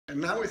And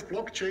now with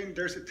blockchain,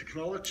 there's a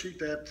technology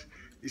that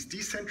is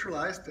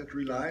decentralized, that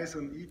relies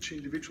on each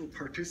individual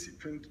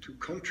participant to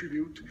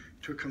contribute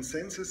to a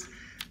consensus.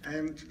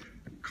 And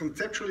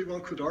conceptually,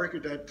 one could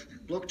argue that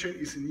blockchain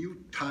is a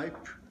new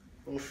type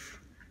of,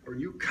 or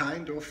new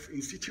kind of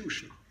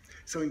institution.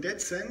 So in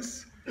that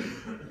sense,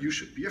 you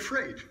should be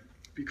afraid,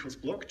 because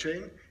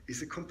blockchain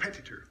is a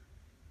competitor.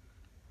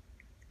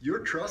 Your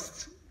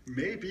trust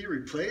may be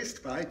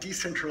replaced by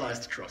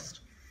decentralized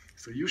trust.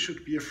 So you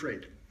should be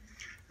afraid.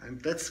 And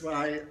that's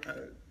why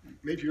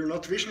maybe you're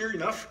not visionary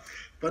enough,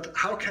 but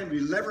how can we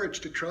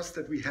leverage the trust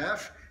that we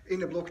have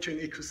in a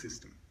blockchain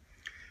ecosystem?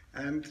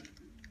 And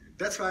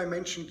that's why I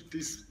mentioned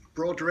this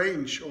broad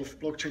range of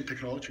blockchain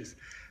technologies.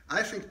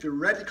 I think the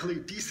radically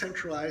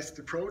decentralized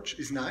approach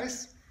is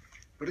nice,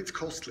 but it's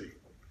costly.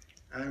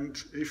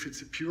 And if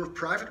it's a pure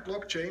private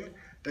blockchain,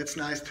 that's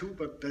nice too,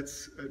 but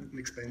that's an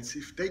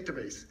expensive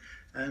database.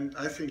 And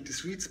I think the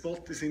sweet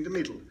spot is in the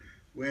middle,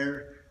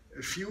 where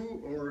a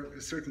few or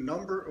a certain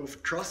number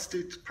of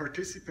trusted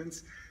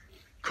participants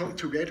come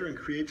together and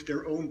create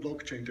their own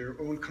blockchain, their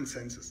own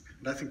consensus.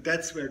 And I think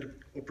that's where the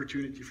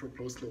opportunity for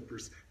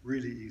post-lopers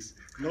really is.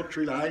 Not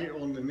rely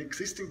on an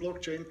existing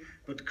blockchain,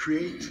 but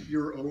create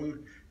your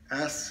own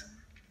as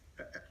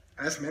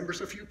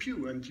members of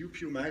UPU. And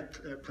UPU might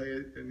play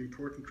an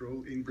important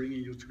role in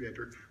bringing you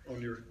together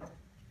on your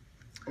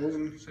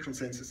own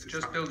consensus system.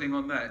 Just building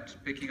on that,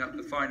 picking up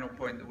the final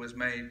point that was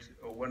made,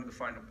 or one of the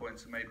final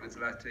points made with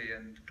Lati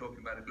and talking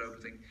about a global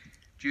thing,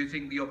 do you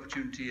think the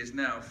opportunity is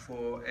now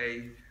for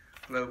a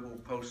global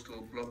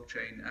postal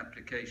blockchain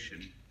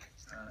application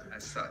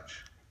as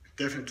such?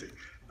 Definitely.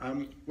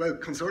 Well,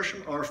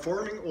 consortium are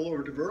forming all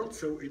over the world,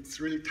 so it's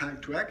really time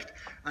to act.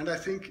 And I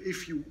think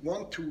if you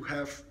want to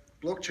have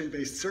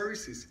blockchain-based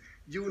services,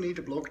 you need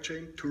a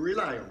blockchain to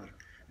rely on.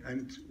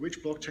 And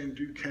which blockchain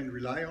you can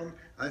rely on?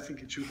 I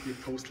think it should be a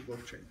postal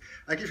blockchain.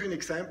 I give you an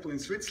example. In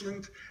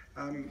Switzerland,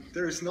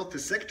 there is not a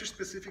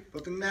sector-specific,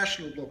 but a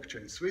national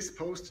blockchain. Swiss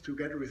Post,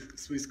 together with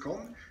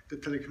Swisscom, the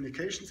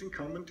telecommunications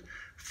incumbent,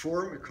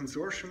 form a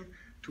consortium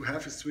to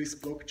have a Swiss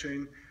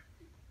blockchain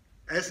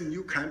as a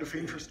new kind of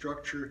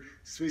infrastructure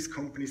Swiss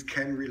companies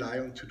can rely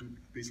on to do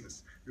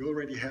business. We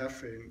already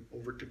have an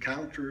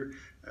over-the-counter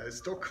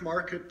stock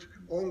market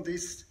on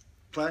this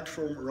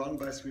platform run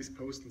by Swiss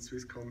Post and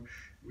Swisscom.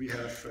 We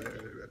have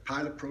a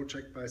pilot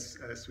project by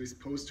Swiss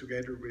Post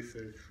together with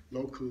a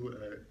local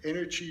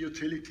energy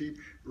utility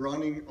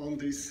running on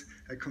this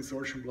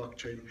consortium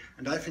blockchain.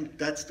 And I think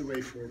that's the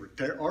way forward.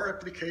 There are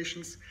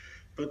applications,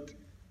 but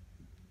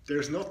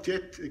there's not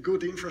yet a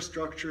good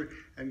infrastructure,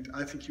 and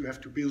I think you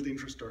have to build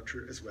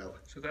infrastructure as well.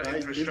 So that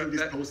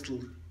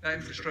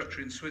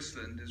infrastructure in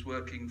Switzerland is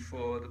working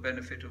for the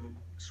benefit of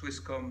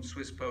Swisscom,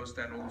 Swiss Post,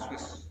 and all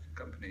Swiss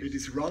companies? It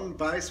is run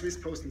by Swiss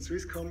Post and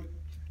Swisscom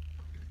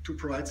to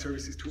provide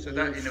services to all. So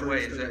that, in a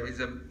way, is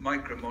a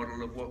micro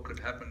model of what could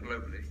happen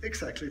globally.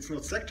 Exactly. It's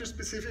not sector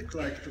specific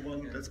like the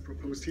one that's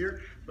proposed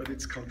here, but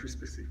it's country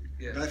specific.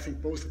 Yes. And I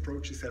think both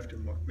approaches have their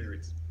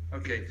merits.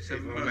 Okay, so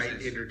if I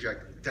might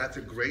interject, that's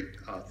a great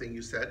thing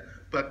you said,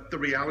 but the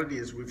reality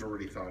is we've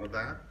already thought of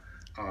that.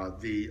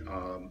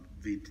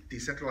 The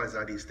decentralized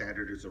ID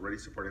standard is already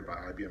supported by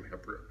IBM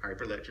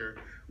Hyperledger,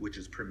 which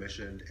is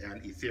permissioned,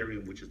 and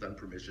Ethereum, which is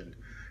unpermissioned.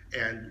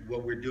 And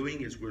what we're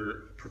doing is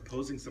we're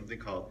proposing something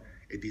called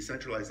a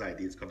decentralized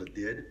ID. It's called a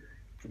DID.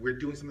 We're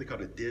doing something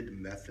called a DID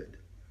method.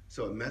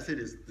 So a method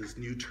is this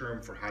new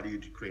term for how do you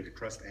create a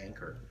trust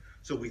anchor.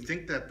 So we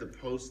think that the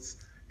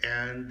posts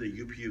and the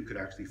UPU could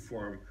actually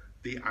form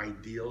the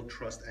ideal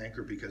trust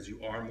anchor because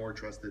you are more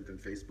trusted than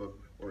Facebook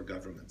or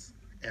governments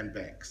and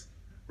banks,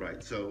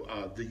 right?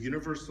 So the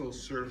universal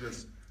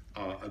service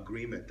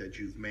agreement that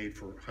you've made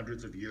for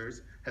hundreds of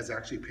years has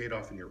actually paid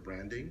off in your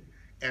branding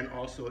and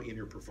also in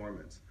your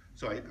performance.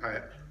 So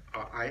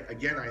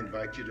again, I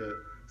invite you to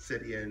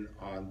sit in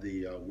on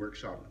the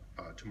workshop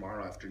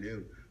tomorrow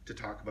afternoon to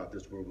talk about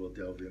this, where we'll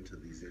delve into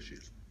these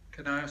issues.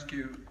 Can I ask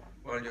you,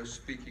 while you're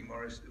speaking,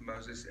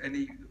 Moses,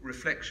 any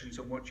reflections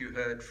on what you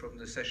heard from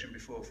the session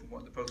before, from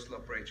what the postal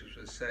operators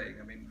were saying?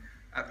 I mean,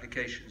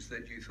 applications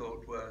that you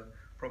thought were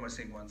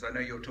promising ones. I know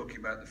you're talking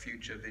about the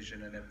future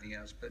vision and everything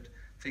else, but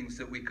things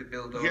that we could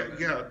build on.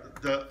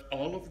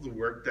 All of the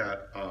work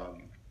that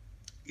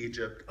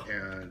Egypt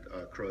and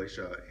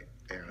Croatia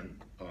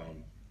and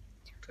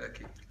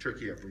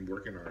Turkey have been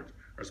working on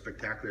are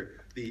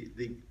spectacular.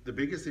 The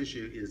biggest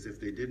issue is if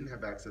they didn't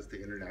have access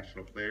to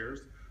international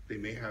players, they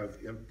may have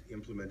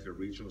implemented a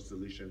regional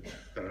solution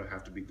that will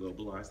have to be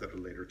globalized at a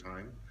later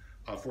time.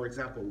 For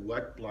example,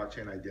 what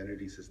blockchain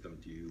identity system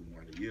do you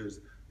want to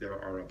use? There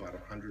are about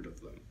 100 of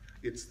them.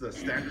 It's the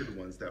standard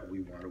ones that we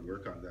want to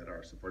work on that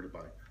are supported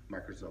by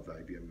Microsoft,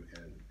 IBM,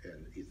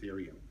 and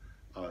Ethereum.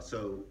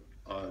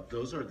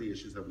 Those are the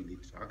issues that we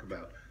need to talk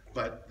about.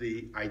 But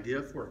the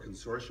idea for a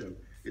consortium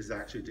is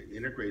actually to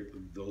integrate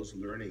those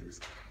learnings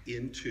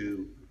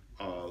into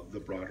the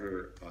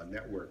broader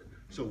network.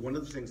 So one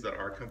of the things that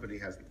our company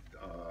has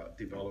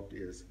developed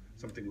is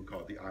something we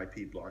call the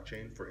IP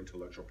blockchain for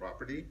intellectual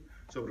property.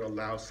 So it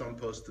allows some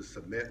posts to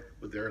submit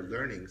with their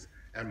learnings,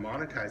 and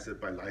monetize it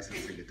by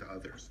licensing it to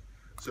others.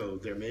 So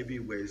there may be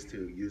ways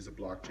to use a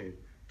blockchain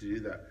to do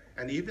that.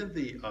 And even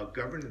the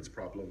governance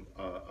problem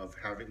of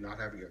not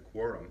having a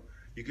quorum,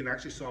 you can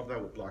actually solve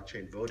that with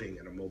blockchain voting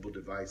and a mobile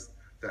device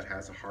that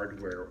has a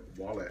hardware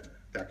wallet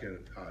that can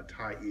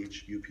tie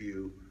each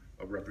UPU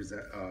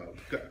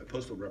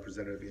postal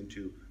representative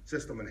into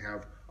system and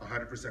have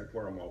 100%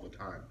 quorum all the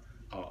time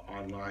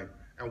online.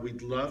 And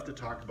we'd love to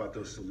talk about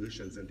those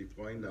solutions and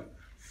deploying them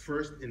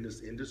first in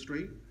this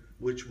industry,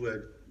 which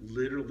would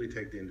literally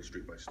take the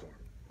industry by storm.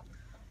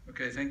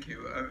 Okay, thank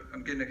you.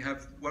 I'm going to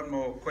have one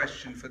more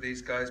question for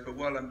these guys, but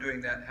while I'm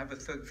doing that, have a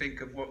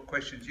think of what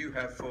questions you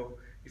have for,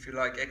 if you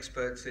like,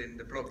 experts in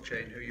the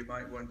blockchain who you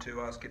might want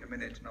to ask in a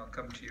minute, and I'll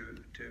come to you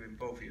to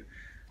involve you.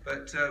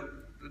 But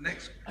the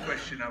next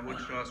question I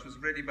wanted to ask was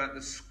really about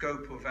the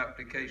scope of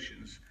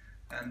applications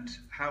and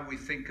how we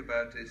think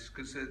about this,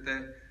 because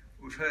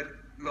we've heard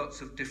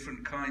lots of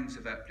different kinds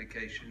of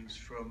applications,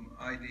 from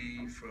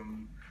ID,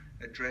 from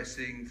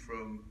addressing,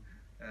 from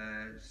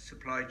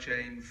supply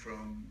chain,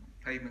 from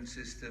payment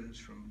systems,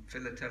 from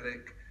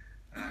philatelic,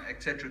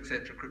 etc.,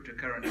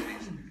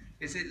 cryptocurrencies.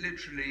 Is it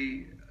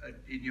literally,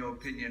 in your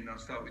opinion, I'll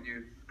start with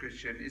you,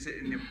 Christian, is it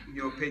in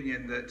your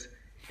opinion that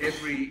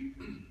every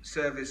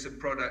service and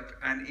product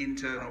and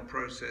internal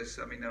process,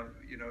 I mean,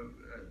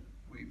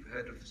 we've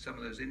heard of some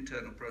of those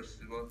internal processes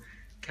as well,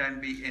 can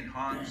be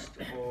enhanced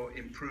or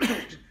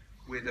improved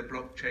with a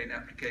blockchain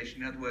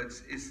application? In other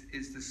words, is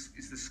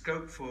the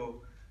scope for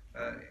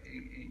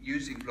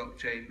using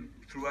blockchain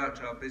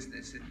throughout our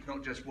business, it's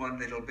not just one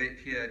little bit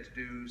here to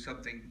do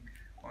something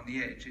on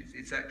the edge,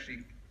 it's actually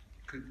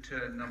could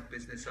turn our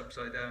business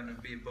upside down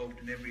and be involved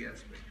in every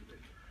aspect of it?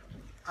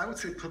 I would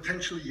say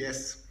potentially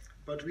yes,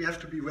 but we have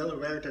to be well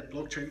aware that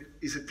blockchain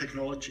is a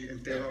technology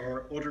and there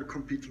are other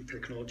competing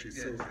technologies.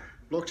 Yes. So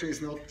blockchain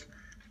is not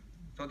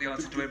the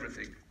answer to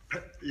everything.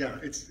 Yeah,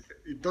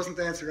 it doesn't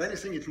answer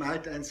anything. It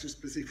might answer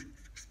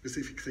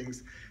specific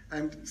things,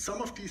 and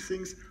some of these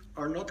things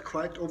are not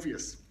quite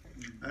obvious.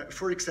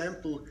 For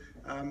example,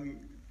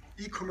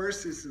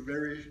 e-commerce is a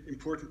very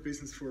important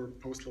business for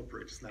postal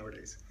operators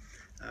nowadays.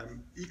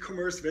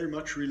 E-commerce very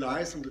much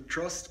relies on the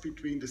trust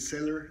between the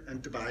seller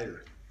and the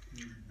buyer.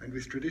 And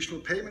with traditional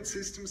payment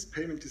systems,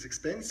 payment is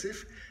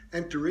expensive,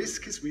 and the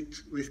risk is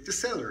with the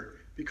seller,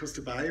 because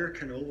the buyer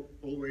can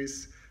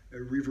always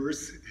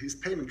reverse his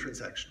payment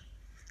transaction.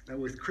 Now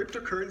with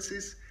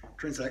cryptocurrencies,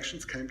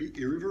 transactions can be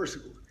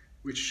irreversible,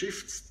 which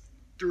shifts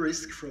the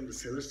risk from the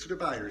sellers to the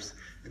buyers.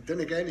 And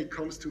then again, it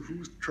comes to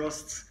who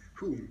trusts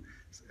whom.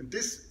 And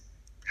this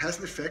has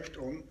an effect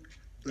on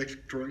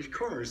electronic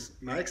commerce.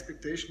 My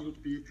expectation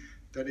would be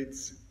that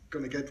it's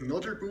going to get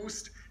another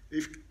boost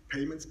if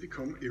payments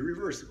become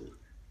irreversible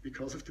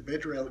because of the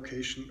better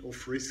allocation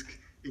of risk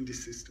in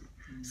this system.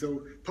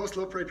 So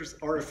postal operators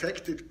are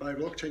affected by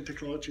blockchain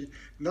technology,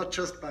 not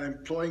just by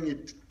employing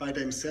it by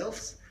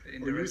themselves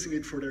or using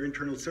it for their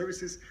internal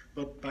services,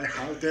 but by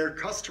how their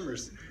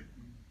customers,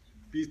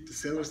 be it the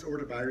sellers or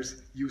the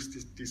buyers, use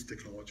this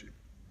technology.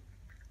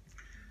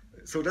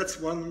 So that's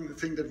one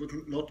thing that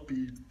would not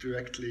be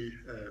directly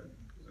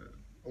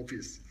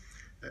obvious.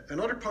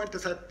 Another point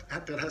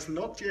that has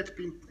not yet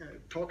been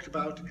talked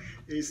about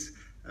is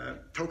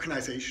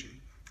tokenization.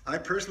 I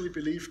personally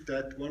believe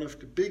that one of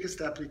the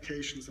biggest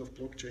applications of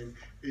blockchain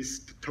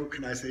is the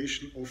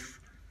tokenization of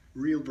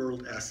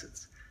real-world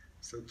assets.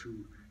 So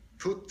to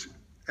put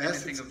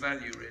assets, anything of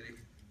value, really.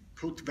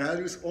 Put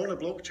values on a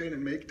blockchain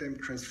and make them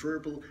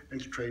transferable and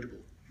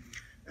tradable.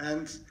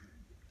 And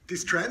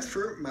this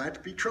transfer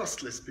might be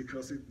trustless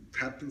because it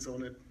happens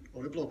on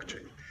a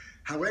blockchain.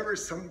 However,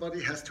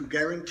 somebody has to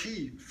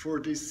guarantee for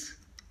this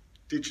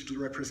digital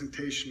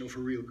representation of a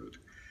real good,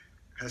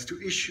 has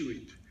to issue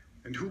it.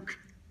 And who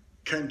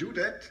can do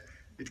that?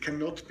 It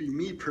cannot be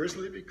me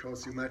personally,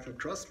 because you might not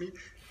trust me.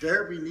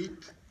 There we need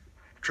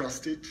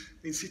trusted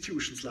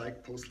institutions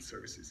like postal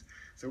services.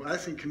 So I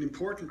think an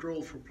important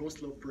role for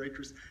postal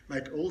operators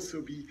might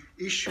also be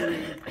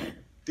issuing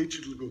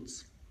digital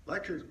goods,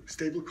 like a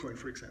stablecoin,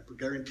 for example,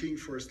 guaranteeing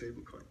for a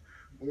stablecoin,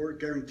 or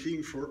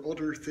guaranteeing for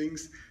other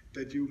things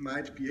that you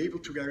might be able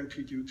to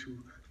guarantee due to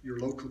your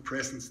local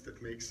presence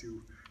that makes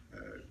you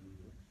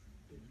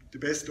the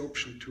best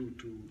option to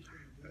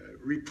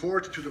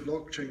report to the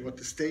blockchain what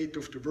the state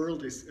of the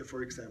world is.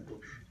 For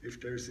example, if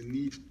there's a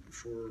need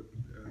for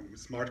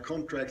smart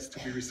contracts to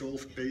be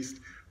resolved based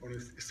on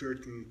a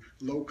certain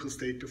local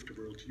state of the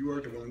world, you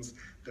are the ones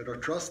that are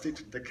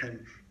trusted, that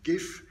can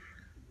give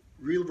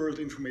real-world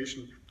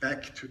information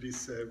back to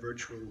this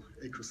virtual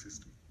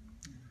ecosystem.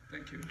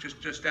 Thank you.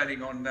 Just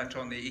adding on that,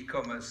 on the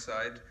e-commerce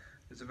side,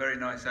 there's a very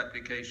nice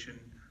application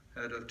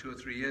heard of 2 or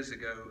 3 years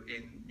ago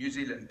in New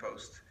Zealand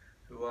Post,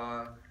 who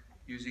are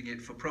using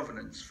it for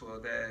provenance for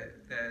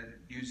their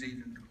New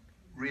Zealand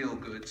real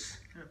goods.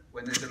 Yeah.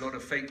 When there's a lot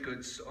of fake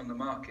goods on the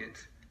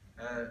market,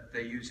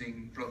 they're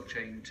using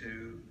blockchain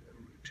to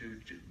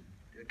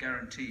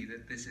guarantee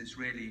that this is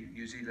really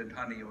New Zealand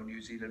honey or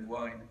New Zealand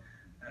wine,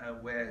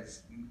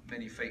 whereas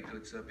many fake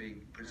goods are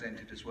being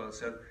presented as well.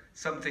 So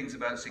some things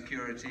about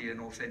security and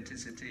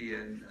authenticity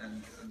and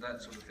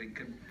that sort of thing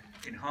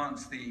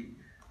enhance the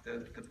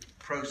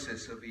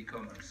process of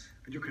e-commerce.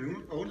 And you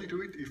can only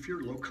do it if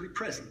you're locally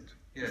present.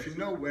 Yes. If you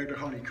know where the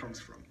honey comes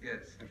from.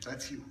 Yes. And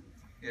that's you.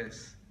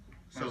 Yes.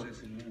 So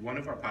Moses. one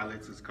of our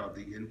pilots is called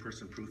the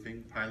in-person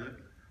proofing pilot.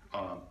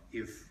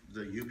 If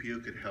the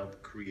UPU could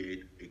help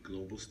create a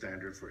global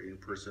standard for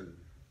in-person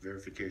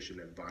verification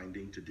and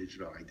binding to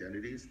digital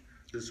identities,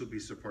 this would be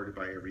supported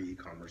by every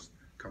e-commerce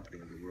company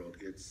in the world.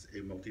 It's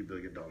a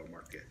multi-billion-dollar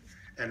market.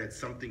 And it's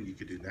something you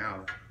could do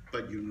now,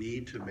 but you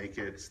need to make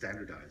it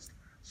standardized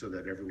so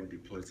that everyone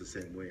deploys the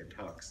same way and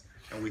talks.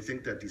 And we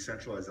think that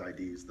decentralized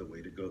ID is the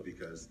way to go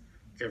because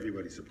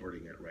everybody's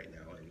supporting it right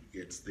now, and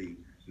it's the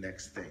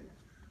next thing.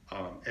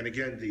 And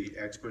again, the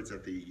experts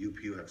at the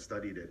UPU have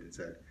studied it and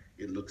said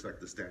it looks like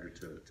the standard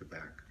to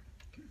back.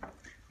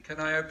 Can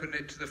I open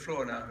it to the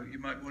floor now? You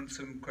might want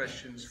some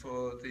questions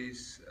for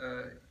these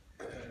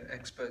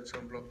experts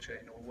on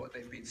blockchain, or what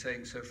they've been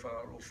saying so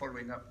far, or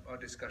following up our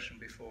discussion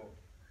before.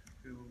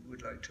 Who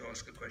would like to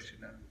ask a question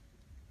now?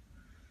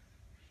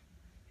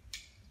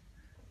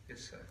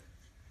 Yes, sir.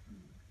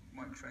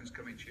 Microphone's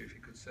coming to you, if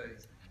you could say.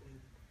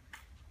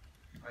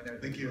 I know.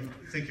 Thank you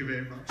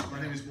very much.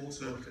 My name is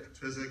Walter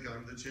Twezek.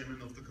 I'm the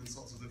chairman of the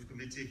consultative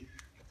committee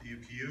of the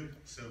UPU,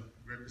 so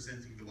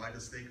representing the wider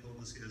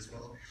stakeholders here as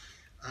well.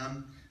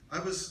 I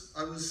was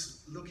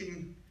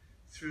looking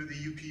through the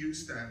UPU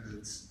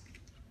standards,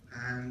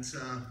 and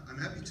I'm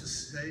happy to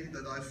say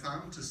that I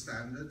found the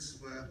standards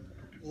where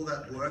all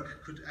that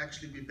work could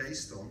actually be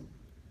based on.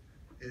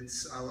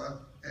 It's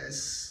our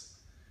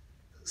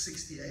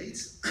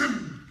S68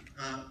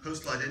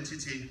 Postal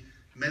Identity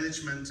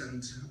Management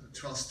and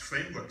Trust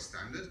Framework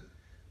Standard.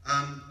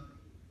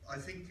 I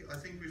think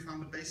we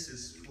found the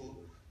basis for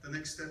the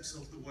next steps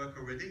of the work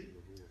already.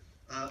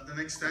 The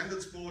next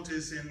standards board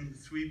is in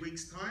 3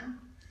 weeks' time,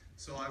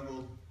 so I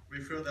will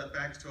refer that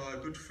back to our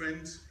good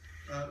friend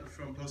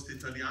from Poste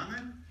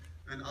Italiane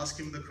and ask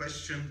him the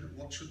question,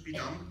 what should be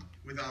done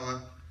with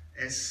our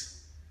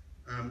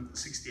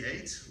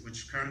S68,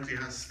 which currently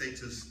has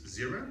status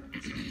 0,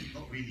 so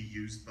not really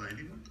used by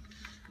anyone.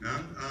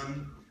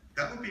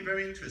 That would be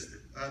very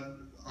interesting.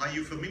 Are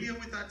you familiar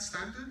with that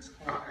standard?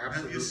 Absolutely.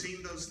 Have you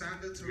seen those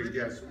standards already?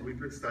 Yes, we've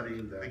been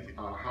studying them. Thank you.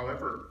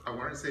 However, I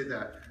want to say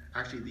that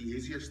actually the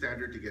easiest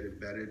standard to get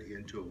embedded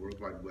into a World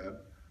Wide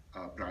Web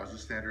browser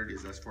standard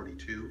is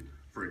S42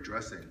 for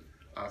addressing.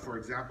 For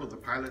example, the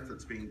pilot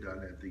that's being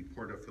done at the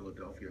Port of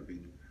Philadelphia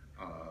being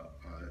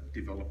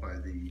developed by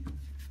the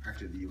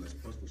US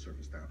Postal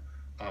Service now.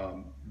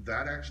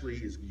 That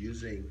actually is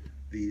using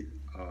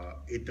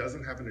it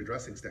doesn't have an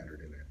addressing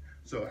standard in it.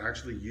 So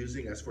actually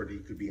using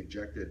S4D could be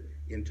injected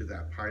into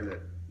that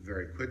pilot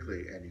very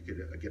quickly, and you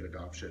could get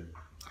adoption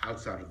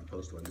outside of the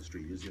postal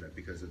industry using it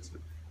because it's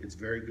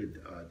very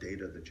good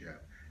data that you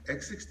have.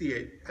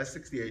 S68,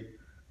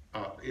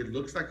 it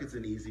looks like it's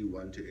an easy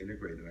one to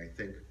integrate, and I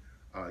think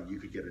you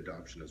could get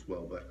adoption as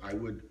well, but I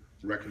would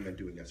recommend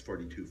doing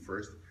S42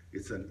 first.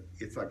 It's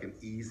like an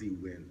easy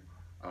win,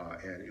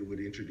 and it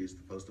would introduce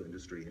the postal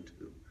industry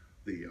into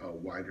the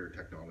wider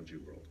technology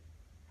world.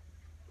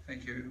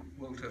 Thank you,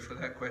 Walter, for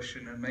that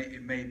question. And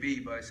it may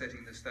be by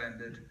setting the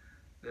standard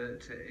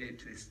that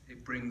it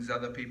brings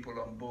other people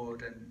on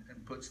board and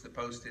puts the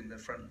post in the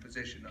front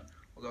position.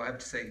 Although I have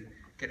to say,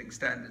 getting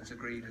standards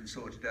agreed and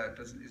sorted out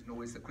isn't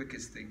always the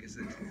quickest thing, is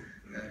it,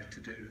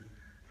 to do.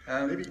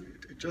 Maybe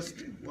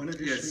just one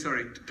addition. Yes,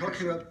 sorry.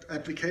 Talking about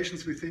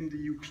applications within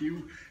the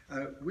UPU,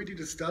 we did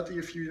a study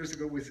a few years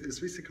ago with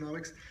Swiss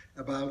Economics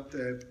about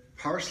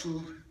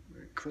parcel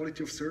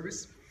quality of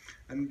service.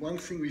 And one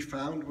thing we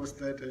found was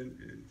that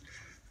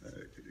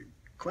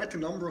quite a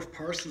number of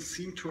parcels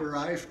seemed to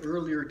arrive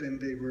earlier than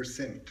they were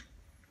sent.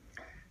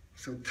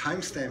 So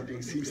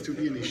timestamping seems to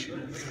be an issue.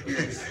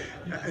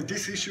 And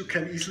this issue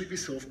can easily be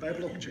solved by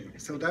blockchain.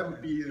 So that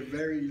would be a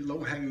very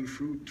low-hanging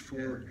fruit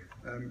for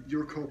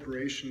your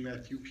cooperation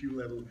at UPU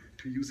level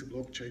to use a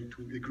blockchain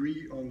to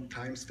agree on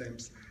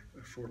timestamps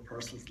for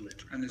parcels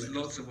delivered. And there's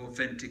lots of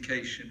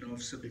authentication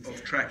of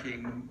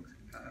tracking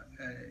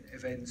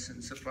events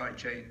and supply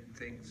chain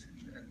things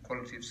and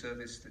quality of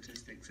service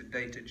statistics and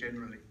data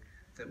generally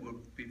that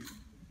would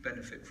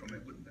benefit from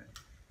it, wouldn't they?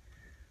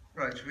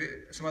 Right,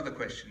 some other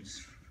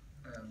questions.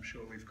 I'm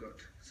sure we've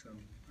got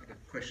some other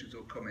questions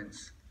or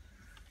comments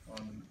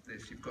on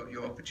this. You've got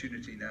your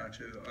opportunity now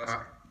to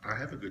ask. I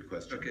have a good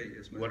question. Okay,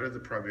 yes, what are the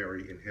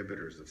primary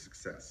inhibitors of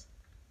success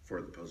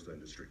for the postal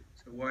industry?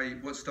 So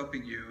what's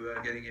stopping you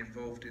getting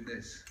involved in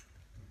this?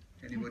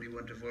 Anybody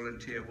want to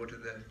volunteer? What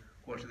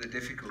are the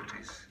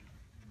difficulties?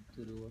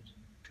 To do what?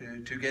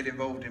 To get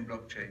involved in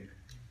blockchain.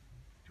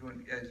 Do you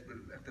want? Yes,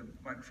 we'll have the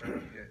microphone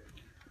up here.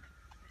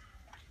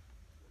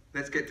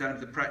 Let's get down to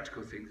the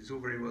practical things. It's all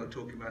very well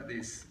talking about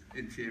this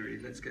in theory.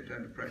 Let's get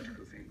down to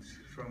practical things.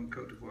 From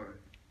Côte d'Ivoire.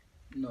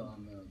 No,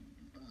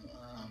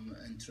 I'm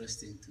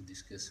interested to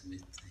discuss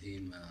with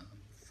him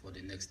for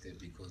the next step,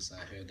 because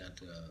I heard that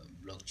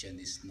blockchain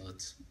is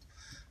not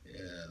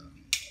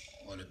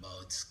all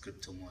about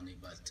crypto money,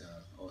 but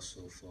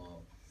also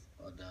for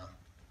other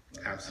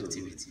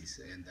activities.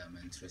 And I'm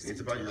interested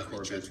to have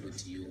a chat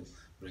with you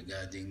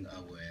regarding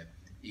our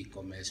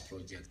e-commerce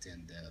project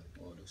and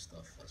all the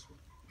stuff as well.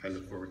 I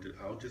look forward to it.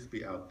 I'll just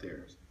be out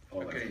there.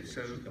 Okay,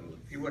 so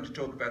you want to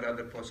talk about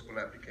other possible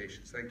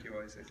applications. Thank you,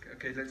 Isaac.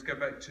 Okay, let's go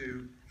back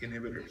to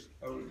inhibitors.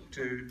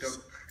 To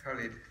Dr.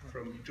 Khalid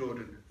from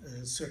Jordan.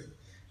 Sir,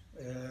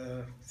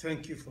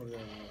 thank you for the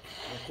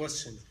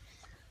question.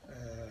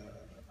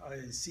 I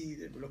see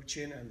the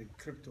blockchain and the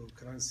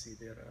cryptocurrency,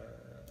 their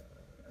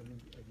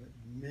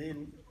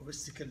main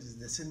obstacle is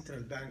the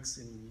central banks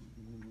in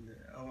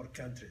our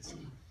countries.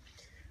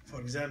 For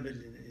example,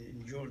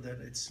 in Jordan,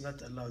 it's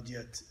not allowed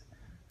yet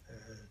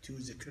to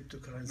use a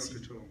cryptocurrency.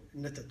 Not at all.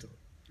 Not at all.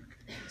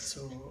 Okay.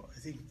 So I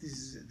think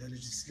the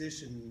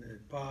legislation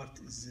part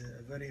is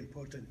a very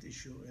important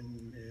issue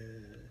in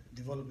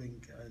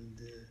developing and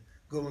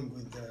going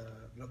with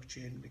the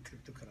blockchain, the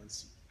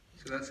cryptocurrency.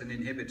 So that's an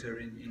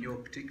inhibitor in your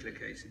particular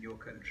case, in your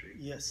country?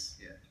 Yes.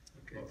 Yeah.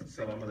 Okay. Well,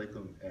 Assalamu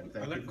alaikum, and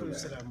thank you for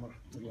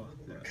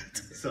that.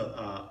 So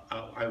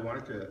I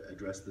wanted to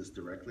address this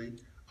directly.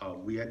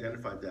 We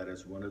identified that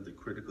as one of the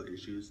critical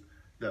issues.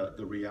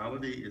 The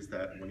reality is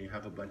that when you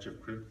have a bunch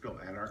of crypto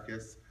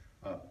anarchists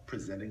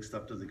presenting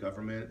stuff to the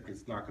government,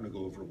 it's not going to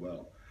go over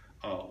well.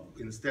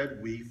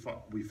 Instead, we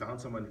found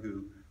someone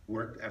who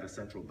worked at a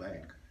central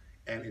bank,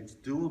 and it's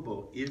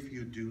doable if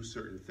you do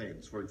certain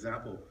things. For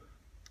example,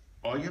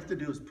 all you have to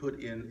do is put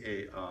in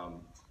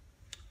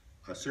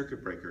a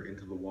circuit breaker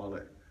into the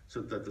wallet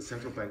so that the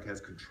central bank has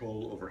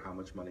control over how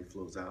much money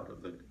flows out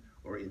of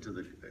into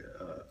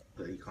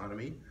the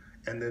economy,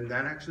 and then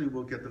that actually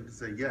will get them to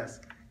say yes.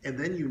 And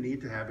then you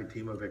need to have a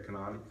team of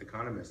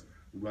economists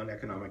run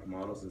economic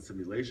models and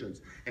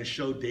simulations and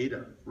show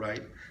data,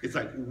 right? It's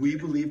like, we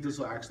believe this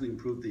will actually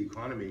improve the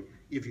economy.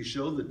 If you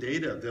show the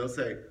data, they'll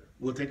say,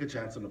 we'll take a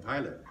chance on the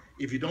pilot.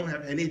 If you don't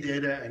have any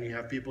data and you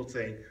have people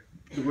saying,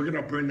 we're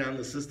gonna burn down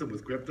the system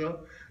with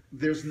crypto,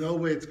 there's no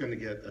way it's gonna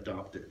get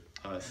adopted.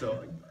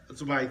 So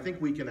I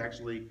think we can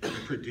actually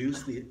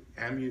produce the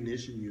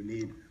ammunition you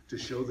need to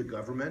show the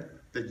government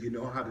that you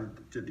know how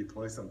to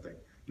deploy something.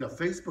 Now,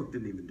 Facebook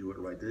didn't even do it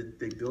right.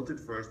 They built it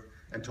first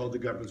and told the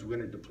governments we're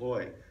going to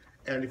deploy.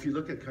 And if you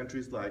look at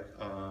countries like,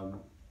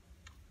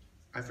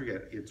 I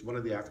forget, it's one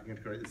of the African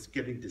countries, it's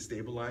getting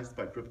destabilized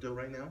by crypto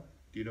right now.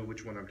 Do you know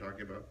which one I'm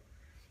talking about?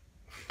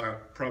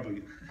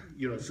 Probably,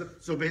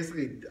 so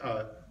basically,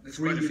 there's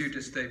quite a few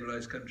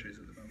destabilized countries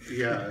at the moment.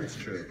 Yeah, it's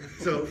true.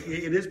 So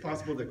it is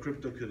possible that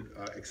crypto could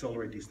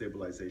accelerate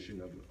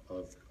destabilization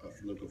of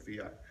local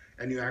fiat.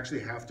 And you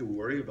actually have to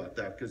worry about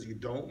that because you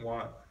don't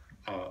want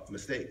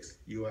mistakes.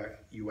 You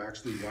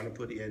actually want to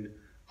put in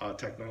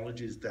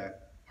technologies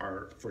that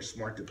are for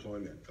smart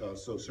deployment.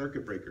 So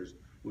circuit breakers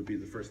would be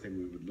the first thing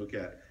we would look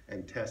at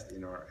and test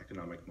in our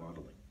economic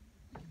modeling.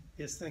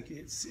 Yes, thank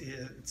you.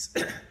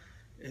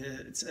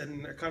 It's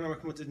an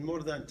economic model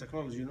more than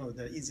technology.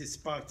 The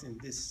easiest part in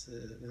this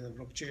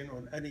blockchain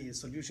or any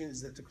solution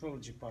is the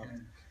technology part.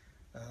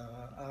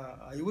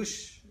 I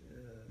wish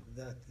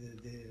that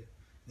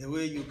the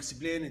way you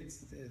explain it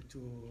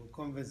to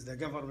convince the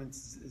government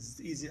is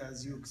easy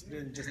as you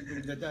explain, just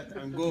bring the data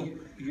and go.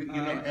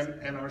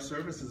 And our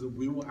services,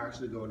 we will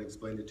actually go and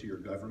explain it to your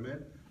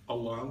government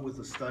along with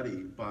a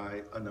study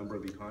by a number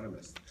of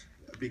economists.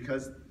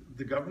 Because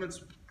the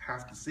governments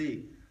have to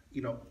see,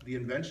 the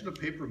invention of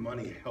paper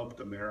money helped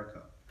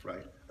America,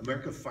 right?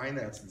 America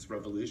financed this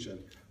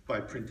revolution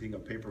by printing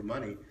of paper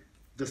money.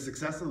 The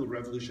success of the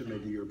revolution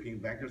made the European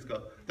bankers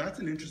go, that's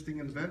an interesting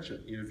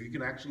invention. If you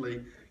can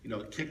actually,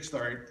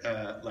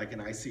 kickstart like an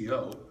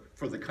ICO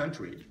for the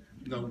country,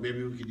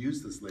 maybe we could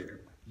use this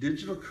later.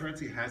 Digital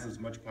currency has as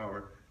much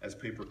power as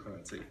paper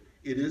currency.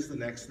 It is the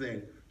next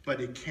thing, but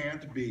it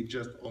can't be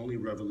just only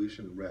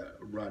revolution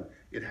run.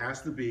 It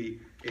has to be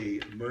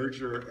a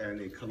merger and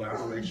a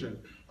collaboration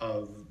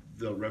of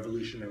the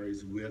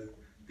revolutionaries with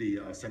the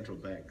central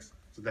banks.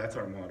 So that's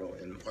our model,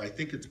 and I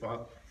think it's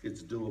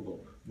doable.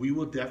 We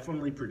will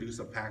definitely produce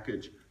a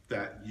package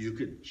that you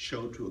could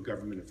show to a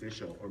government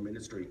official or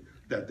ministry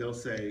that they'll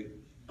say,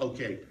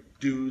 okay,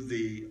 do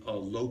the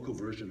local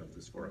version of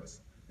this for us,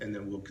 and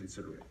then we'll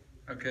consider it.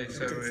 Okay,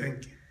 so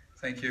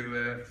thank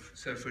you.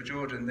 So for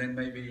Jordan, then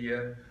maybe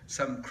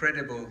some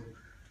credible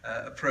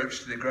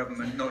approach to the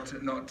government,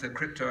 not to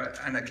crypto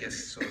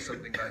anarchists or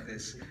something like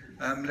this.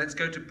 Let's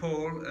go to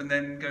Paul and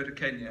then go to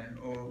Kenya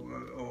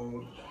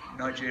or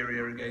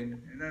Nigeria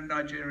again.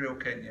 Nigeria or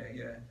Kenya,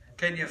 yeah.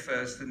 Kenya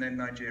first and then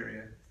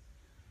Nigeria.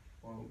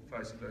 Or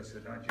vice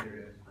versa,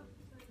 Nigeria.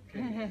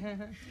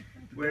 Kenya.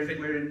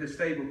 We're in the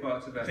stable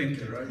parts of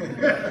Africa, right?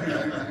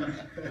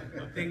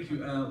 Thank you.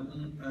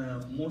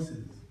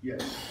 Moses.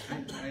 Yes.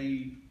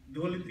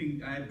 The only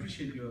thing, I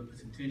appreciate your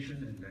presentation,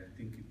 and I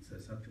think it's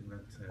something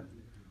that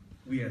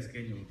we as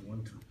Kenya would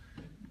want to.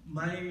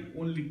 My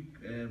only,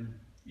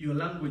 your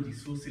language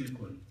is so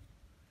silicon.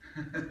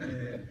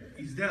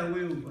 Is there a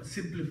way of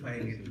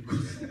simplifying it?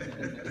 Because,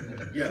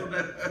 so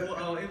that for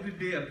our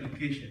everyday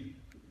application,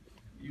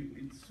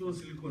 it's so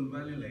Silicon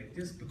Valley-like.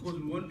 Just because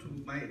we want to,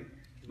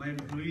 my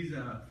employees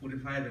are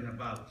 45 and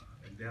above,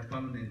 and they are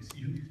permanent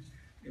unit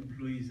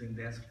employees, and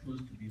they are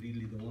supposed to be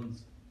really the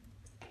ones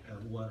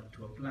who are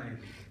to apply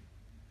this.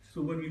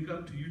 So when we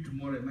come to you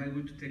tomorrow, am I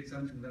going to take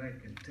something that I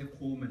can take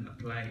home and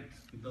apply it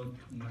without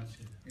too much?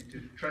 Need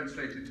to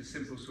translate it to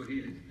simple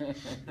Swahili.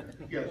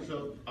 Yeah,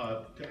 so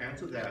to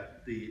answer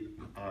that, the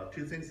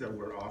two things that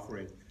we're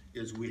offering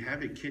is we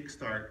have a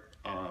Kickstart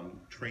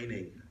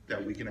training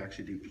that we can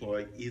actually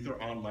deploy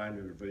either online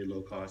at a very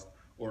low cost,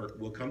 or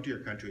we'll come to your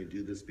country and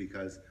do this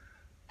because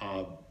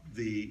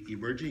the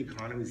emerging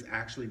economies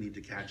actually need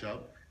to catch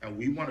up, and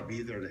we want to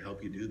be there to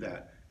help you do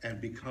that and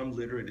become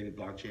literate in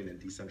blockchain and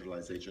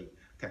decentralization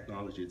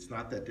technology. It's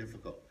not that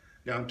difficult.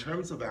 Now, in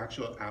terms of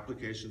actual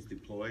applications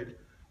deployed,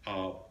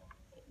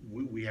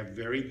 we have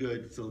very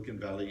good Silicon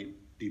Valley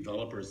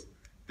developers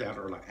that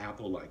are like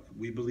Apple-like.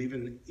 We believe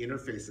in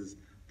interfaces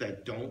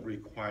that don't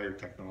require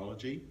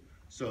technology.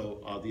 So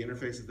the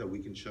interfaces that we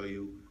can show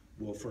you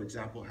will, for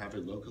example, have a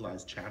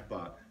localized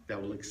chatbot that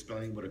will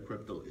explain what a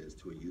crypto is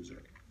to a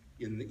user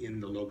in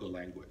the local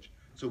language.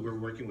 So we're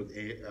working with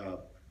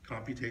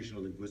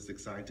computational linguistic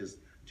scientists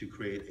to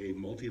create a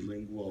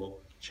multilingual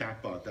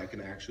chatbot that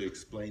can actually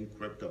explain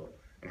crypto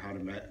and how to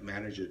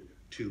manage it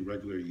to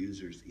regular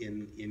users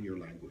in your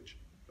language.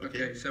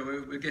 Okay, so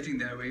we're getting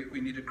there.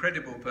 We need a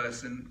credible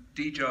person,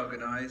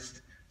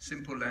 de-jargonized,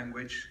 simple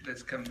language.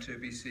 Let's come to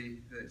BC,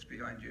 that's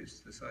behind you,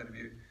 it's the side of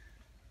you.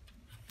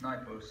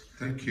 Naipos.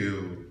 Thank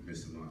you,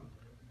 Mr.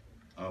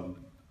 Man.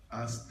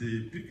 As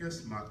the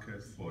biggest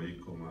market for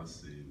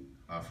e-commerce in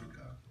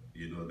Africa,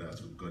 you know that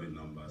we've got the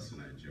numbers in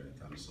Nigeria in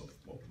terms of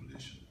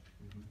population.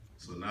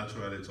 So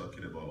naturally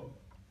talking about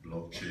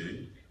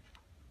blockchain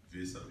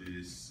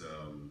vis-a-vis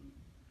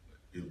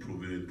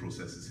improving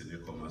processes in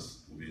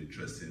e-commerce will be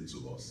interesting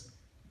to us.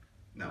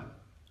 Now,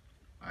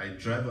 I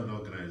drive an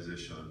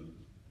organization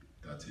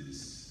that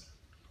is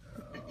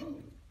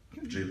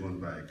driven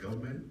by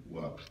government. We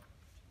are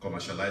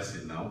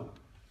commercializing now,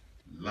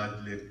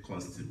 largely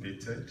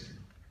constipated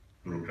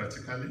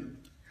bureaucratically,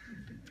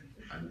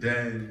 and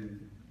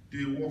then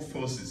the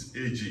workforce is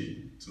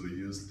aging, to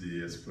use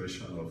the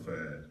expression of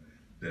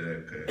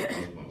Derek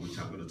Osborne, which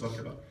I'm going to talk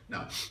about.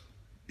 Now,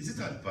 is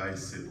it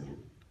advisable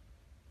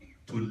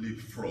to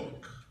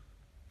leapfrog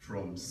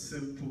from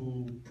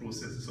simple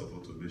processes of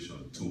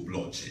automation to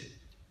blockchain?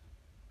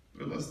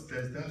 Because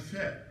there's that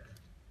fear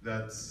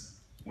that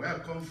where I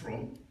come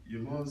from, you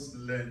must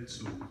learn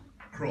to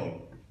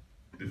crawl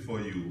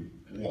before you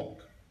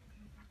walk.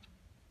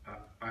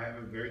 I have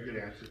a very good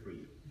answer for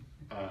you.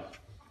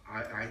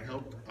 I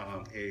helped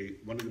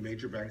one of the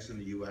major banks in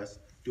the US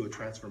do a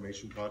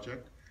transformation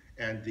project,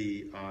 and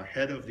the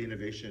head of the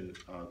innovation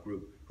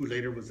group, who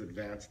later was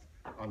advanced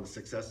on the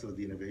success of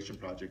the innovation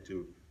project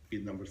to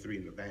be number 3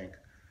 in the bank,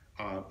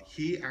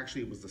 he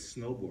actually was a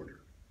snowboarder,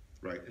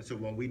 right? And so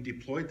when we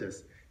deployed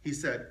this, he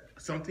said,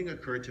 something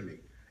occurred to me.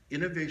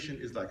 Innovation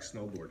is like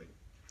snowboarding.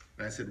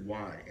 And I said,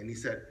 why? And he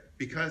said,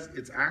 because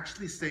it's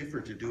actually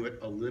safer to do it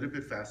a little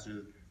bit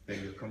faster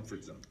than your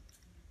comfort zone.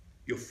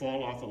 You'll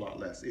fall off a lot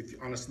less. If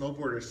on a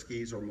snowboard or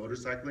skis or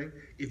motorcycling,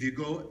 if you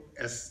go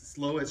as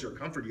slow as your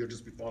comfort, you'll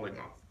just be falling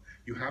off.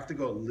 You have to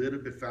go a little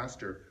bit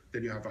faster,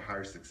 then you have a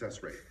higher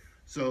success rate.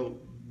 So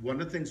one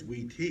of the things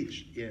we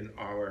teach in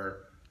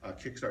our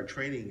Kickstart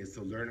training is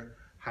to learn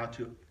how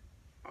to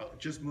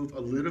just move a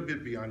little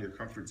bit beyond your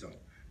comfort zone.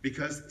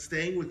 Because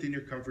staying within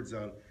your comfort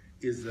zone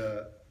is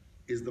the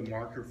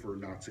marker for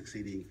not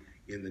succeeding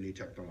in the new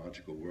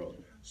technological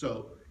world.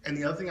 So, and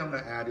the other thing I'm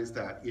going to add is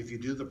that if you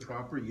do the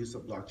proper use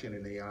of blockchain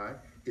and AI,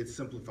 it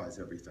simplifies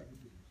everything.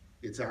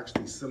 It's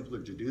actually simpler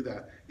to do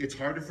that. It's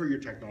harder for your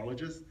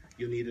technologists.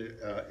 You'll need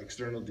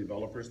external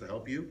developers to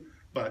help you.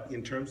 But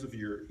in terms of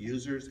your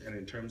users and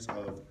in terms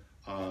of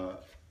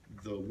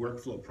the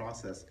workflow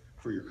process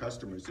for your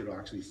customers, it'll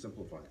actually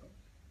simplify them.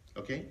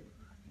 Okay?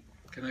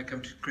 Can I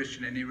come to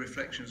Christian? Any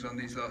reflections on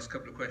these last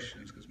couple of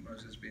questions? Because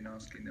Moses has been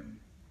asking them.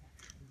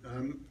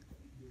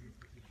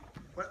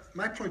 Well,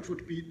 my point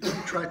would be,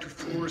 don't try to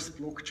force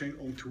blockchain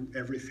onto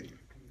everything.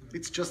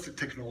 It's just a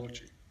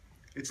technology.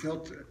 It's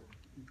not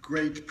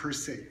great per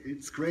se.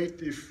 It's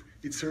great if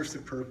it serves a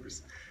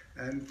purpose.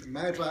 And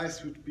my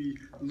advice would be,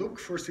 look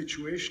for a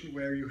situation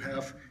where you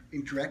have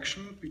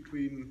interaction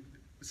between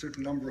a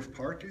certain number of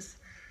parties.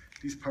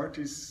 These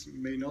parties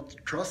may not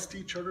trust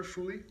each other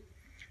fully,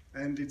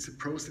 and it's a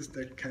process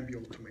that can be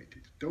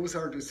automated. Those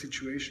are the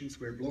situations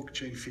where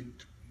blockchain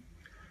fit.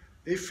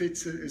 If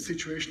it's a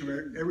situation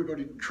where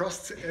everybody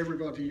trusts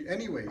everybody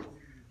anyway,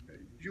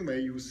 you may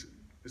use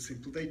a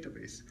simple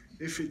database.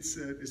 If it's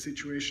a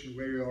situation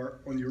where you are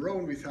on your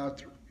own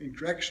without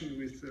interaction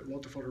with a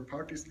lot of other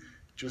parties,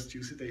 just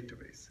use a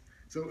database.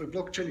 So a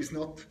blockchain is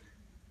not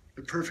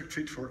a perfect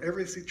fit for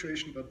every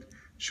situation, but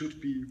should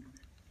be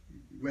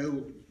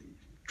well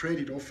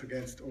traded off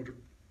against other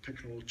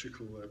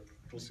technological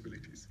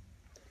possibilities.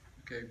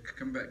 Okay,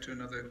 come back to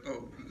another.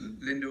 Oh,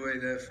 Linda way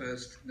there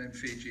first, then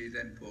Fiji,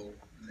 then Paul,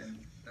 and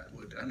then that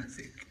we're done, I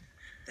think.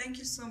 Thank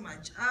you so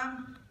much.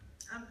 I'm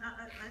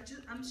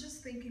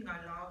just thinking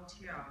aloud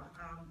here,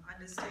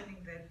 understanding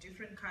that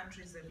different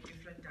countries have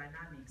different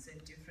dynamics and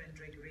different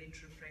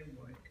regulatory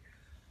framework.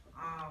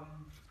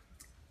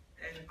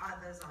 And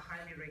others are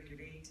highly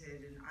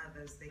regulated, and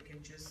others they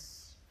can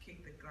just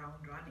kick the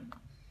ground running.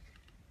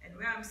 And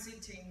where I'm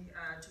sitting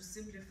to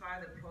simplify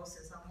the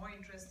process, I'm more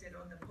interested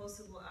on the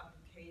possible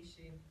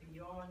application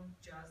beyond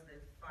just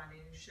the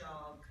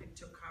financial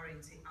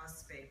cryptocurrency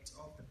aspect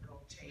of the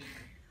blockchain.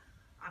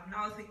 I'm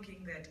now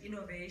thinking that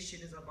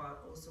innovation is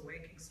about also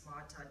working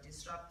smarter,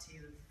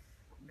 disruptive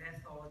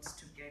methods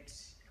to get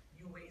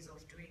new ways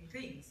of doing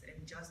things.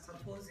 And just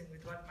opposing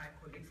with what my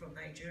colleague from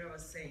Nigeria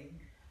was saying,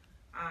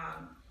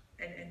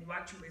 and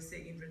what you were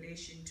saying in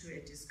relation to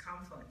a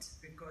discomfort,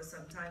 because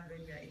sometimes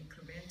when we are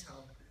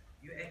incremental,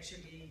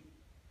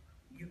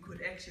 you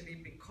could actually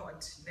be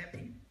caught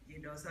napping.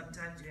 You know,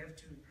 sometimes you have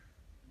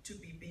to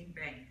be bing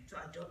bang, to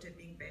adopt a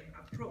bing bang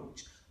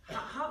approach.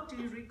 How do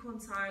you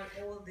reconcile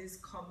all these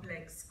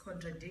complex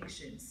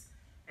contradictions?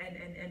 And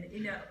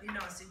in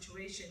our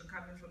situation,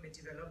 coming from a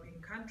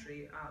developing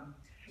country,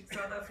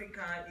 South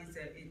Africa is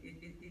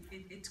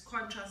it's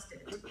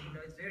contrasted. You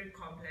know, it's very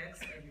complex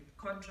and it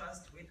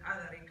contrasts with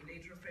other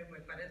regulatory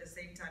framework, but at the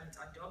same time, it's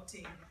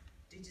adopting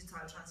digital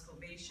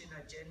transformation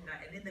agenda,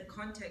 and in the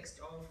context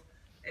of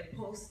a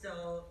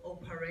postal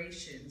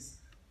operations,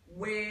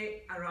 where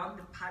around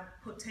the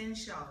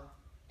potential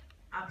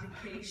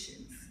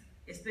applications,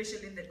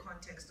 especially in the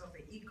context of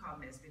the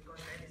e-commerce, because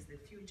that is the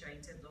future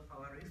in terms of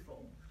our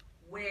reform,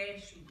 where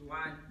should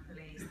one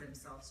place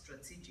themselves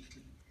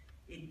strategically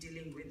in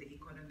dealing with the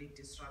economic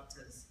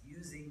disruptors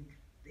using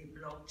the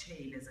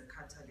blockchain as a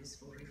catalyst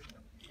for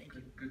reform? Thank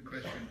you. Good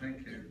question,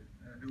 thank you.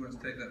 Who wants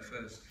to take that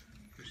first?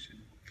 Christian.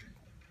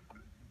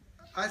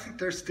 I think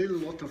there's still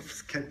a lot of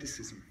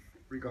skepticism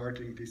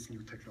regarding this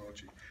new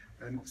technology.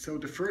 And so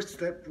the first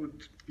step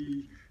would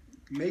be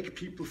make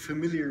people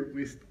familiar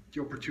with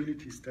the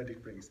opportunities that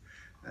it brings.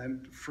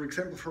 And for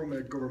example, from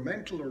a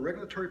governmental or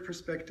regulatory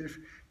perspective,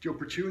 the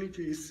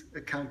opportunity is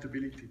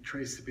accountability,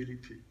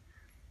 traceability.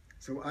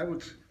 So I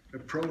would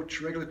approach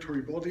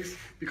regulatory bodies,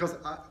 because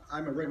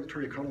I'm a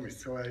regulatory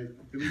economist, so I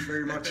believe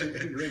very much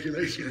in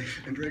regulation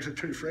and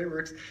regulatory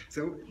frameworks.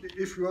 So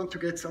if we want to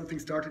get something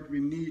started, we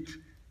need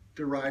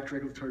the right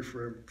regulatory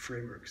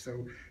framework.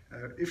 So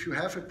if you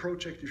have a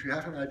project, if you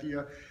have an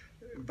idea,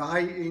 buy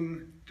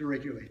in the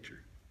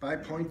regulator by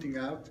pointing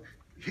out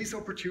his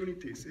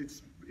opportunities.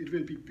 It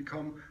will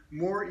become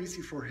more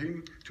easy for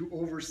him to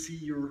oversee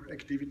your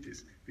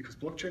activities, because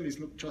blockchain is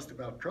not just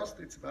about trust,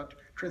 it's about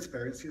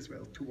transparency as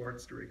well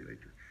towards the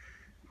regulator.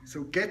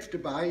 So get the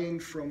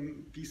buy-in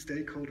from these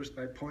stakeholders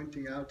by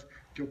pointing out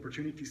the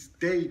opportunities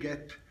they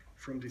get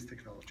from this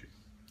technology.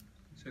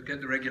 So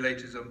get the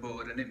regulators on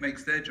board, and it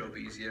makes their job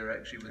easier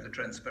actually with the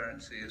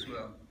transparency as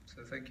well.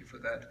 So thank you for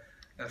that.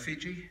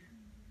 Fiji?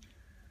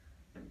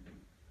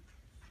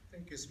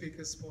 Thank you,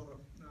 speakers, for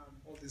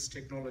all this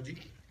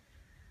technology.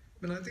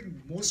 Well, I think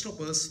most of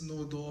us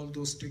know all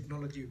those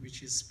technology,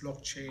 which is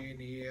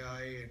blockchain,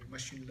 AI, and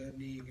machine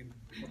learning, and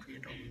what we are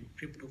talking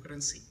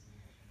cryptocurrency.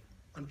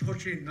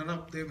 Unfortunately, none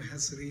of them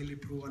has really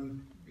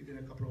proven within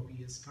a couple of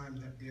years' time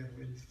that they are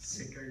well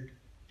settled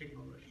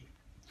technology.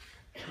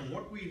 So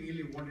what we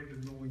really wanted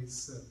to know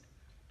is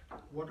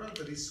what are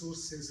the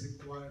resources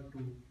required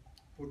to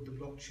put the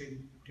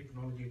blockchain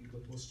technology into the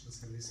postal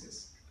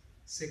services?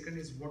 Second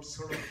is what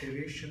sort of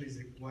duration is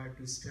required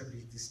to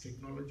establish this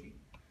technology?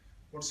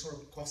 What sort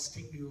of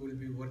costing you will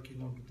be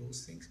working on to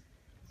those things?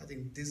 I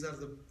think these are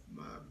the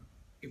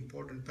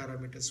important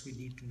parameters we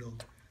need to know.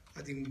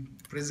 I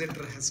think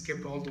presenter has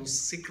kept all those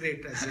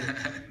secret as a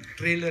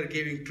trailer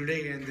giving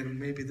today, and then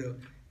maybe the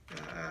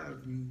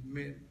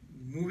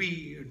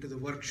movie to the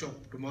workshop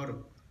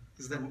tomorrow.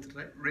 Is that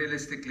right?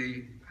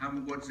 Realistically,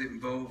 what's it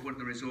involved? What are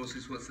the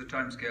resources? What's the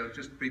timescale?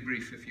 Just be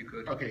brief if you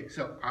could. Okay,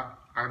 so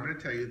I'm going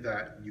to tell you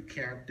that you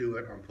can't do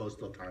it on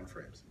postal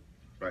timeframes,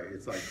 right?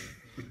 It's like,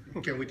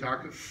 can we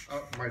talk?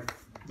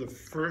 The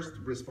first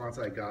response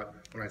I got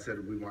when I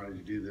said we wanted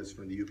to do this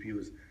from the UPU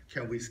is,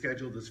 can we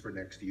schedule this for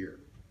next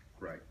year,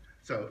 right?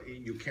 So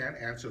you can't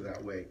answer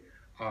that way.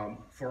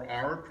 For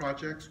our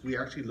projects, we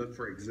actually look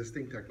for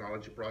existing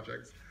technology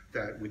projects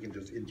that we can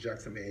just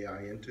inject some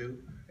AI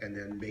into and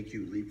then make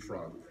you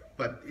leapfrog.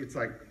 But it's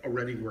like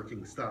already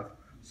working stuff.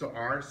 So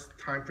our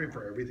time frame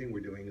for everything we're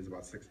doing is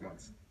about 6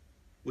 months,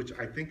 which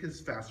I think is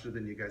faster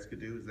than you guys could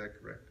do. Is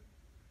that correct?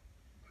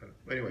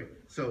 Anyway,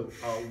 so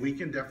we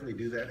can definitely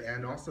do that.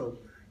 And also,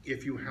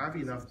 if you have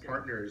enough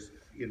partners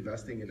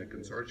investing in a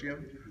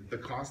consortium, the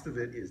cost of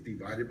it is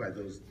divided by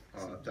those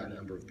that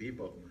number of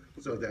people,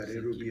 so that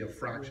it would be a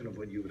fraction of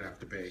what you would have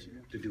to pay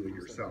to do it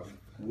yourself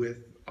with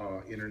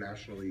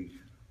internationally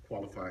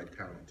qualified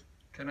talent.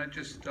 Can I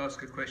just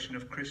ask a question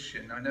of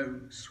Christian? I know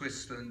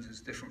Switzerland is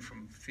different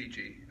from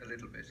Fiji a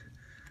little bit,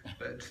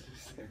 but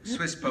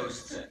Swiss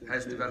Post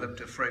has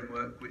developed a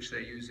framework which they're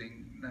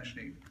using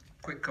nationally.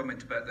 Quick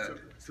comment about that.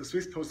 So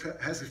Swiss Post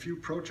has a few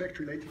projects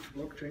related to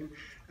blockchain,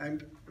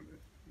 and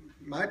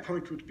my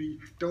point would be,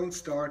 don't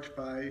start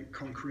by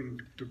conquering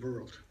the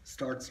world.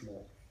 Start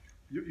small.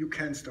 You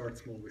can start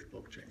small with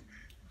blockchain.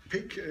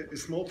 Pick a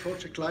small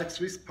project like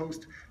Swiss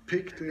Post,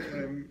 pick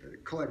the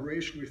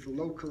collaboration with a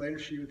local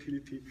energy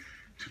utility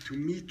to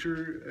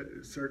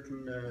meter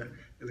certain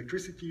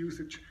electricity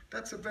usage.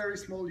 That's a very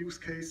small use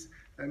case,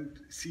 and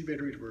see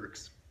whether it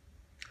works.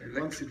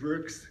 Once it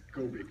works,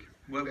 go big.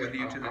 Work with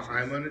utilities.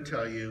 I'm going to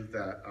tell you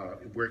that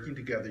working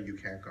together, you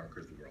can't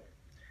conquer the world.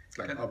 It's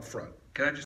like upfront. Can I just